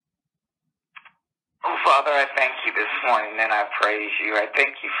Father, I thank you this morning and I praise you. I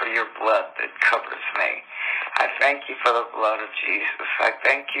thank you for your blood that covers me. I thank you for the blood of Jesus. I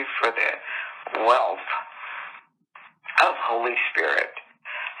thank you for the wealth of Holy Spirit.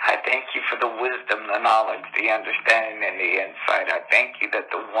 I thank you for the wisdom, the knowledge, the understanding, and the insight. I thank you that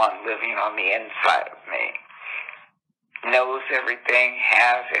the one living on the inside of me knows everything,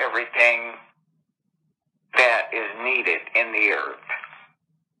 has everything that is needed in the earth.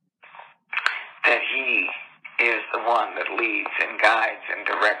 That he is the one that leads and guides and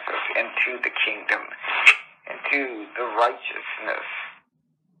directs us into the kingdom, into the righteousness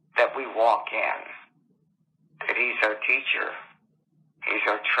that we walk in. That he's our teacher, he's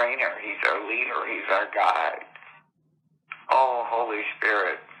our trainer, he's our leader, he's our guide. Oh, Holy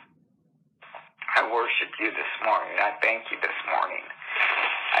Spirit, I worship you this morning. I thank you this morning.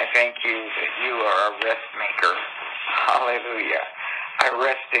 I thank you that you are a rest maker. Hallelujah. I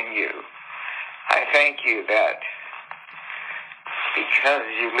rest in you. I thank you that because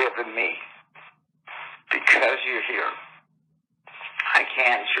you live in me, because you're here, I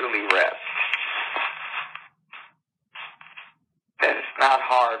can truly rest. That it's not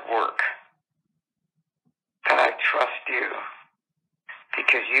hard work. That I trust you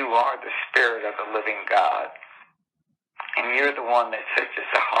because you are the Spirit of the living God. And you're the one that searches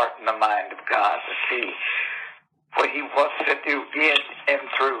the heart and the mind of God to see what he wants to do in and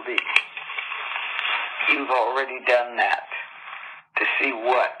through me. You've already done that to see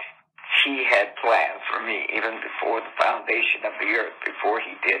what he had planned for me even before the foundation of the earth, before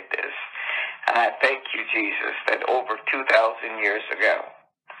he did this. And I thank you, Jesus, that over 2,000 years ago,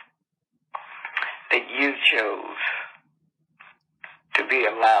 that you chose to be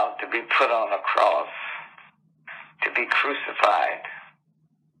allowed to be put on a cross, to be crucified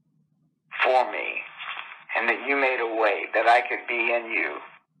for me, and that you made a way that I could be in you.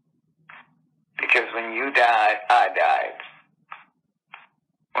 Because when you died, I died.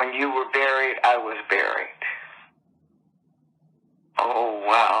 When you were buried, I was buried. Oh,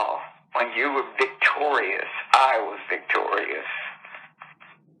 wow. When you were victorious, I was victorious.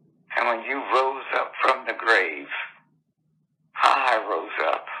 And when you rose up from the grave, I rose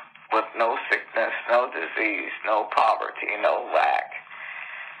up with no sickness, no disease, no poverty, no lack,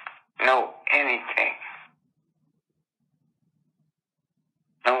 no anything.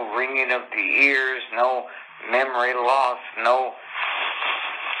 No ringing of the ears, no memory loss, no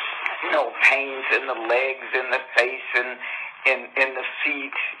pains in the legs, in the face, in the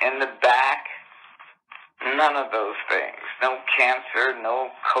feet, in the back. None of those things. No cancer, no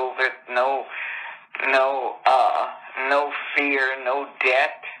COVID, no fear, no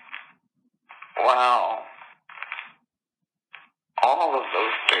debt. Wow. All of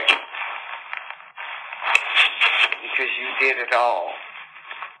those things. Because you did it all.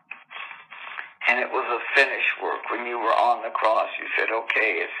 And it was a finished work. When you were on the cross, you said,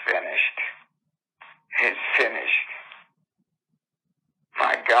 okay, it's finished. It's finished.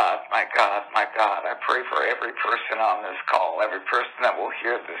 My God, my God, my God, I pray for every person on this call, every person that will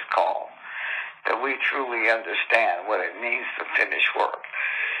hear this call, that we truly understand what it means to finish work.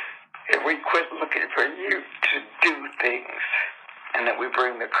 If we quit looking for you to do things, and that we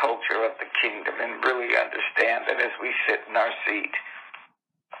bring the culture of the kingdom and really understand that as we sit in our seat,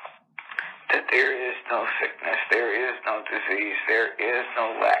 that there is no sickness, there is no disease, there is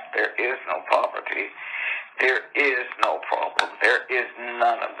no lack, there is no poverty, there is no problem, there is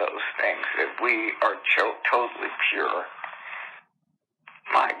none of those things, that we are totally pure.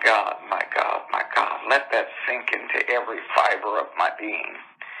 My God, my God, my God, let that sink into every fiber of my being.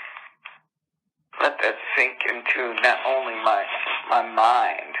 Let that sink into not only my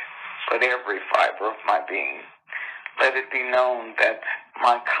mind, but every fiber of my being. Let it be known that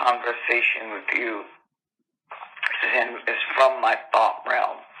my conversation with you is from my thought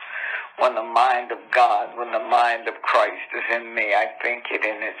realm. When the mind of God, when the mind of Christ is in me, I think it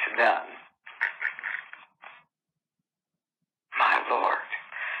and it's done. My Lord.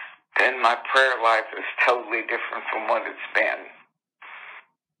 Then my prayer life is totally different from what it's been.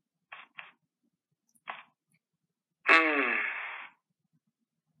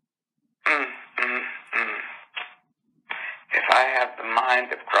 If I have the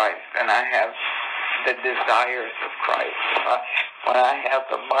mind of Christ, then I have the desires of Christ. When I have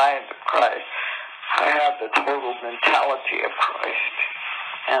the mind of Christ, I have the total mentality of Christ.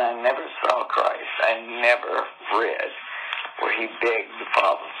 And I never saw Christ. I never read where he begged the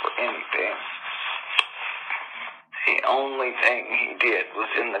Father for anything. The only thing he did was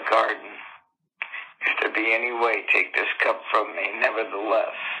in the garden. If there be any way, take this cup from me.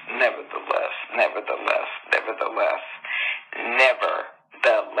 Nevertheless, nevertheless, nevertheless, nevertheless,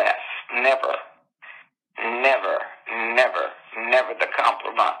 nevertheless, never,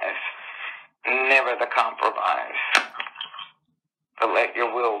 compromise. Never the compromise. But let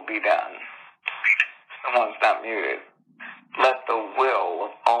your will be done. Someone's not muted. Let the will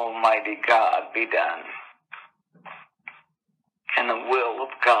of Almighty God be done. And the will of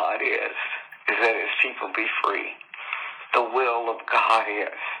God is that his people be free. The will of God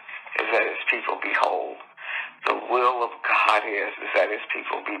is that his people be whole. The will of God is that his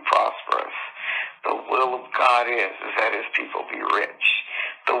people be prosperous. The will of God is that his people be rich.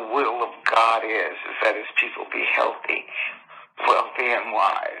 The will of God is that his people be healthy, wealthy, and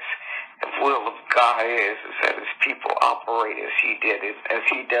wise. The will of God is that his people operate as he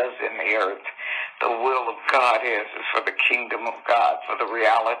does in the earth. The will of God is for the kingdom of God, for the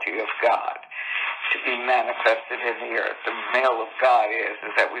reality of God to be manifested in the earth. The will of God is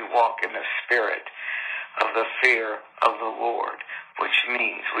that we walk in the spirit of the fear of the Lord, which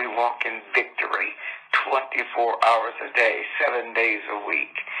means we walk in victory 24 hours a day, 7 days a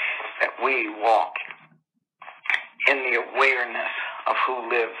week, that we walk in the awareness of who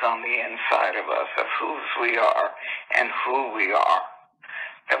lives on the inside of us, of whose we are and who we are,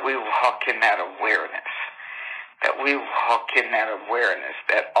 that we walk in that awareness,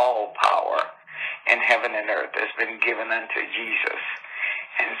 that all power in heaven and earth has been given unto Jesus.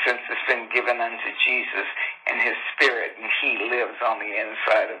 And since it's been given unto Jesus and his spirit, and he lives on the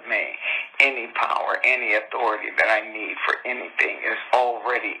inside of me, any power, any authority that I need for anything is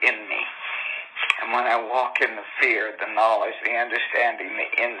already in me. And when I walk in the fear, the knowledge, the understanding,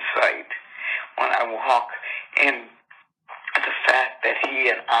 the insight, when I walk in the fact that he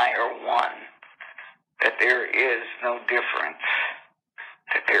and I are one, that there is no difference,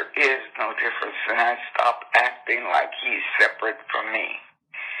 and I stop acting like he's separate from me.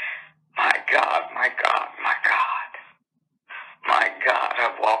 My God, I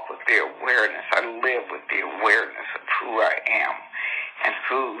walk with the awareness. I live with the awareness of who I am and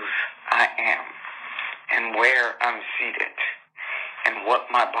whose I am and where I'm seated and what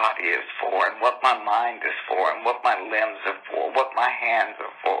my body is for and what my mind is for and what my limbs are for, what my hands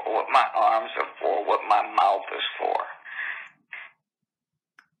are for, what my arms are for, what my mouth is for.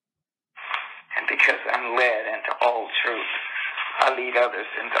 And because I'm led into all truth, I lead others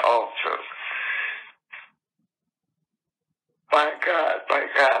into all truth. My God,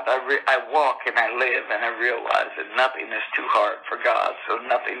 I walk and I live and I realize that nothing is too hard for God, so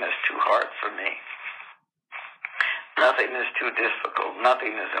nothing is too hard for me. Nothing is too difficult.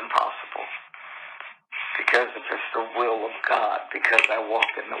 Nothing is impossible. Because if it's the will of God, because I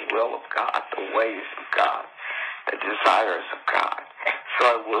walk in the will of God, the ways of God, the desires of God. So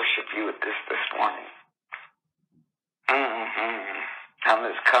I worship you with this morning. On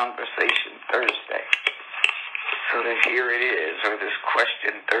this Conversation Thursday. So that here it is, or this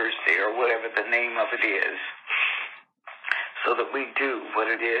Question Thursday, or whatever the name of it is, so that we do what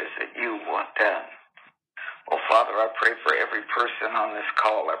it is that you want done. Oh, Father, I pray for every person on this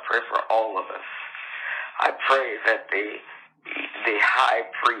call. I pray for all of us. I pray that the high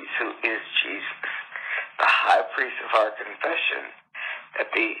priest who is Jesus, the high priest of our confession,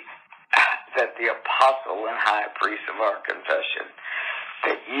 that the apostle and high priest of our confession,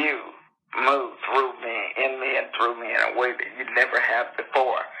 that you move through me, in me, and through me in a way that you never have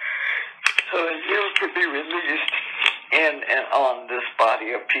before, so that you can be released in and on this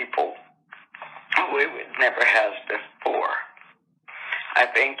body of people a way it never has before. I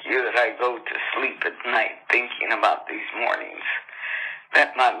thank you that I go to sleep at night thinking about these mornings,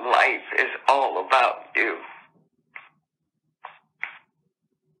 that my life is all about you.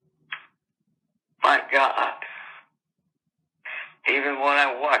 My God. Even when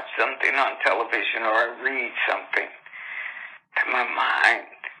I watch something on television or I read something, that my mind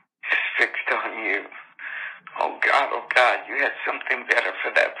is fixed on you. Oh God, you had something better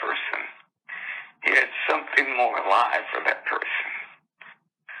for that person. You had something more alive for that person.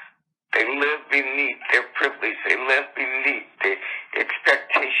 They live beneath their privilege. They live beneath the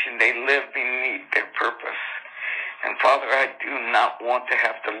expectation. They live beneath their purpose. And Father, I do not want to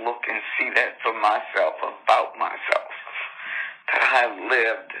have to look and see that for myself, about myself. That I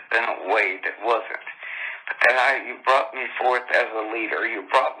lived in a way that wasn't. But that you brought me forth as a leader. You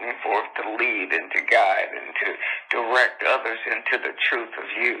brought me forth to lead and to guide and to direct others into the truth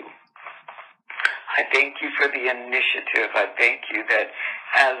of you. I thank you for the initiative. I thank you that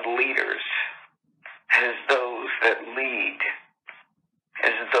as leaders, as those that lead,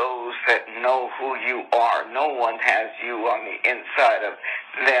 as those that know who you are, no one has you on the inside of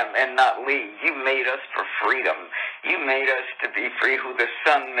them and not lead. You made us for freedom. You made us to be free. Who the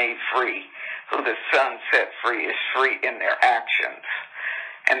Son made free, who the Son set free is free in their actions.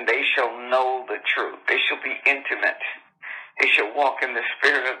 And they shall know the truth. They shall be intimate They shall walk in the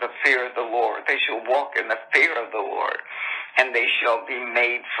spirit of the fear of the Lord. They shall walk in the fear of the Lord, and they shall be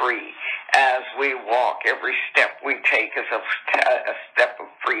made free. As we walk, every step we take is a step of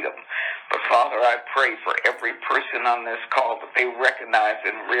freedom. But Father, I pray for every person on this call that they recognize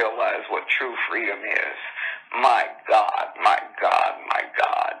and realize what true freedom is. My God, my God, my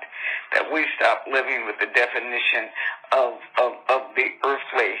God. That we stop living with the definition of the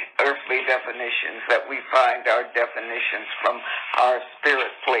earthly definitions, that we find our definitions from our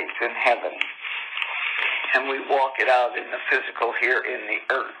spirit place in heaven, and we walk it out in the physical here in the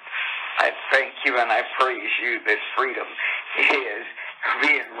earth. I thank you and I praise you that freedom is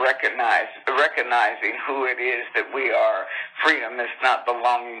being recognizing who it is that we are. Freedom is not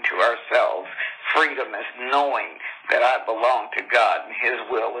belonging to ourselves. Freedom is knowing that I belong to God, and His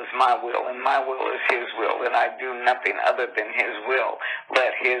will is my will, and my will is His will, and I do nothing other than His will.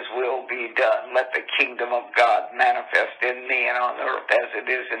 Let His will be done. Let the kingdom of God manifest in me and on earth as it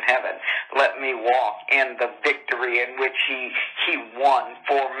is in heaven. Let me walk in the victory in which He won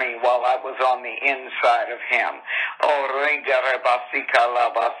for me while I was on the inside of Him.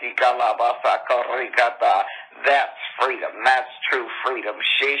 That's freedom. That's true freedom.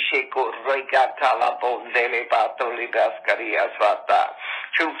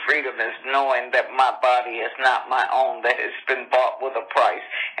 True freedom is knowing that my body is not my own, that it's been bought with a price,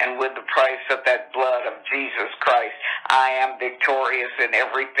 and with the price of that blood of Jesus Christ, I am victorious in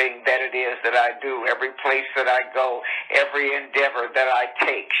everything that it is that I do, every place that I go, every endeavor that I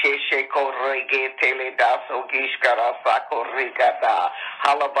take.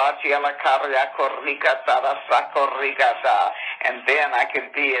 And then I can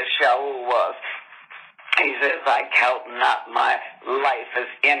be as Shaul was. He says, I count not my life as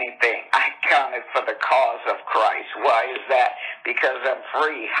anything. I count it for the cause of Christ. Why is that? Because I'm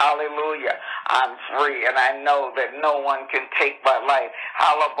free. Hallelujah. I'm free, and I know that no one can take my life.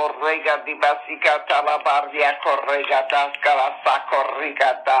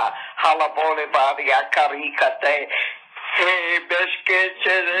 Hey,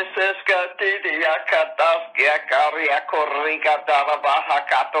 Beshkeche, this Gatidia Kataskia Karia Corrigata, Baja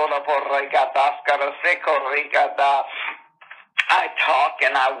Catola Porregatascara Secorrigata. I talk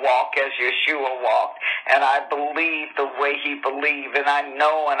and I walk as Yeshua walked, and I believe the way He believed, and I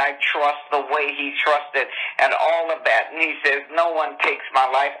know and I trust the way He trusted, and all of that. And He says, no one takes my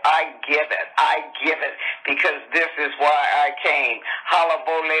life. I give it, because this is why I came.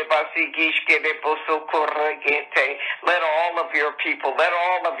 Let all of your people, let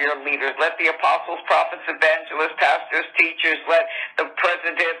all of your leaders, let the apostles, prophets, evangelists, pastors, teachers, let the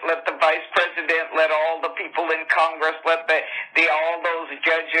president, let the vice president, let all the people in Congress, let all those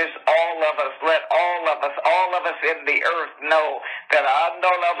judges, all of us in the earth know that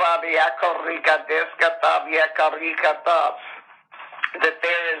that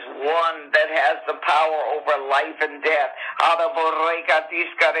there is one that has the power over life and death.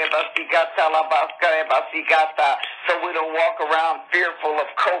 So we don't walk around fearful of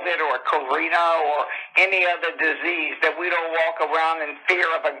COVID or corona or any other disease, that we don't walk around in fear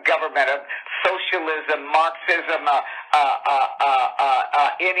of a government, of socialism, Marxism,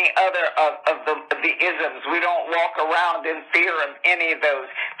 any other of the isms. We don't walk around in fear of any of those,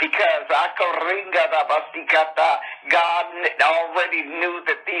 because God already knew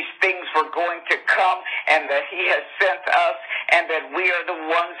that these things were going to come, and that He has sent us, and that we are the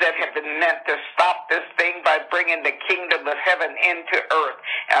ones that have been meant to stop this thing by bringing the kingdom of heaven into earth.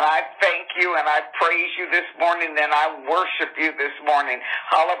 And I thank you and I praise you this morning, and I worship you this morning.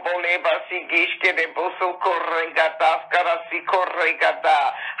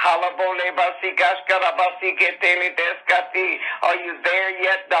 Are you there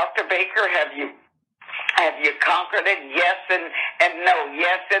yet, Dr. Baker? Have you conquered it? Yes and no.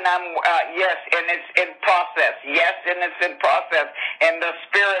 Yes, and yes, and it's in process. Yes, and it's in process. In the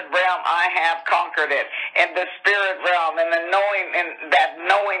spirit realm, I have conquered it. In the spirit realm, in the knowing, in that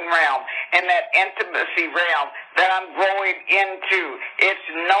knowing realm, in that intimacy realm that I'm growing into, it's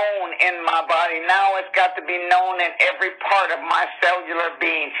known in my body. Now it's got to be known in every part of my cellular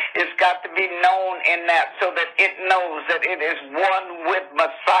being. It's got to be known in that, so that it knows that it is one with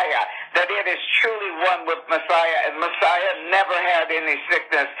Messiah, that it is truly one with Messiah. And Messiah never had any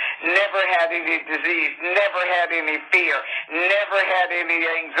sickness, never had any disease, never had any fear, never had any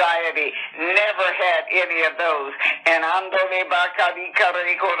anxiety, never had any of those. And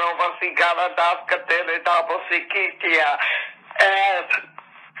as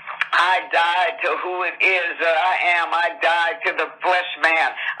I died to who it is that I am. I died to the flesh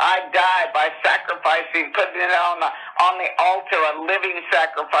man. I died by sacrifice. sacrificing, putting it on the altar, a living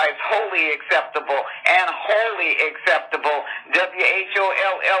sacrifice, holy acceptable, and wholly acceptable. WHOLLY,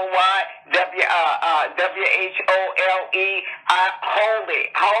 WHOLE, holy,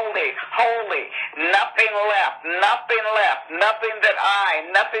 holy, holy. Nothing left, nothing left, nothing that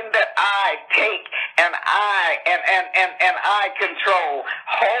I take and I control.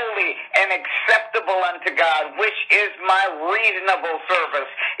 Holy and acceptable unto God, which is my reasonable service.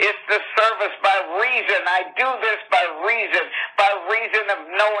 It's the service by reason. I do this by reason of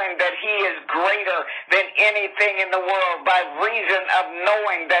knowing that He is greater than anything in the world, by reason of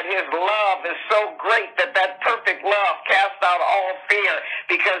knowing that His love is so great that perfect love casts out all fear,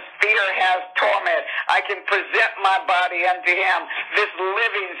 because fear has torment. I can present my body unto Him, this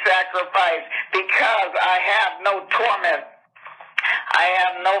living sacrifice, because I have no torment. I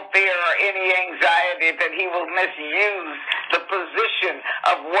have no fear or any anxiety that He will misuse the position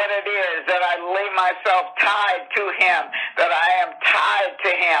of what it is that I lay myself tied to Him, that I am tied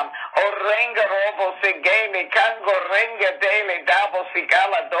to Him. Orenga robo segele kango renga dele dabo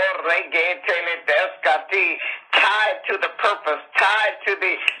sigala do rege tele descati, tied to the purpose, tied to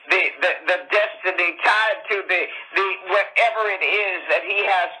the destiny, tied to the whatever it is that He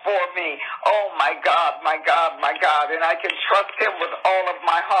has for me. Oh my God, my God, my God. And I can trust Him with all of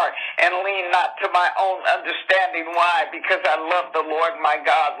my heart and lean not to my own understanding. Why? Because I love the Lord my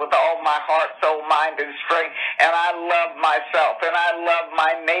God with all my heart, soul, mind, and strength. And I love myself, and I love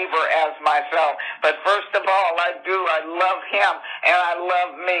my neighbor as myself. But first of all, I love Him, and I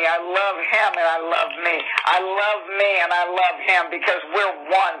love me. I love Him, and I love me. I love me, and I love Him, because we're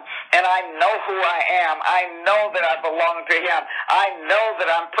one, and I know who I am. I know that I belong to Him. I know that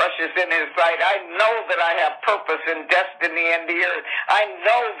I'm precious in His sight. I know that I have purpose and destiny in the earth. I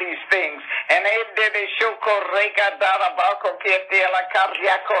know these things. And I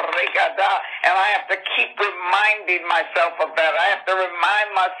have to keep reminding myself of that. I have to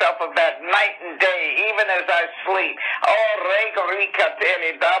remind myself of that night and day, even as I sleep.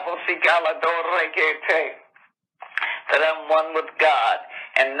 That I'm one with God.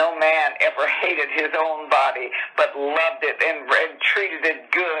 And no man ever hated his own body, but loved it and treated it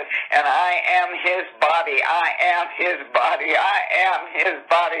good. And I am His body. I am His body. I am His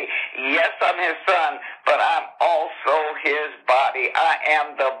body. Yes, I'm His son, but I'm also His body. I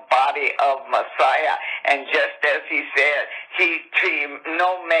am the body of Messiah. And just as He said,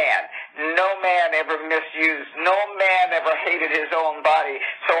 no man ever misused, no man ever hated his own body.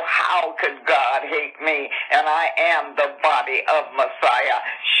 So how could God hate me? And I am the body of Messiah.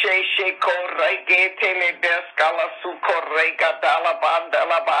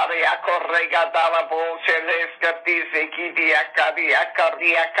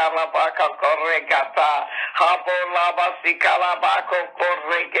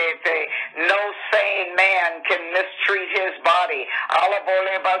 No sane man can mistreat his body.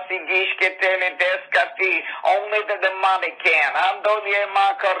 Only the demonic can.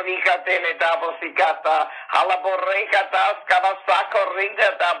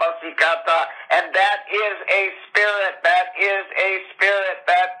 And that is a spirit. That is a spirit.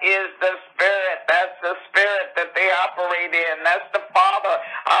 That is the spirit. That's the spirit that they operate in. That's the Father.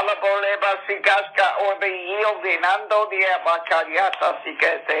 Or the yielding.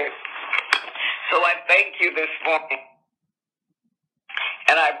 So I thank you this morning.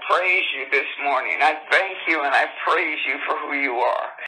 And I praise you this morning. I thank you and I praise you for who you are.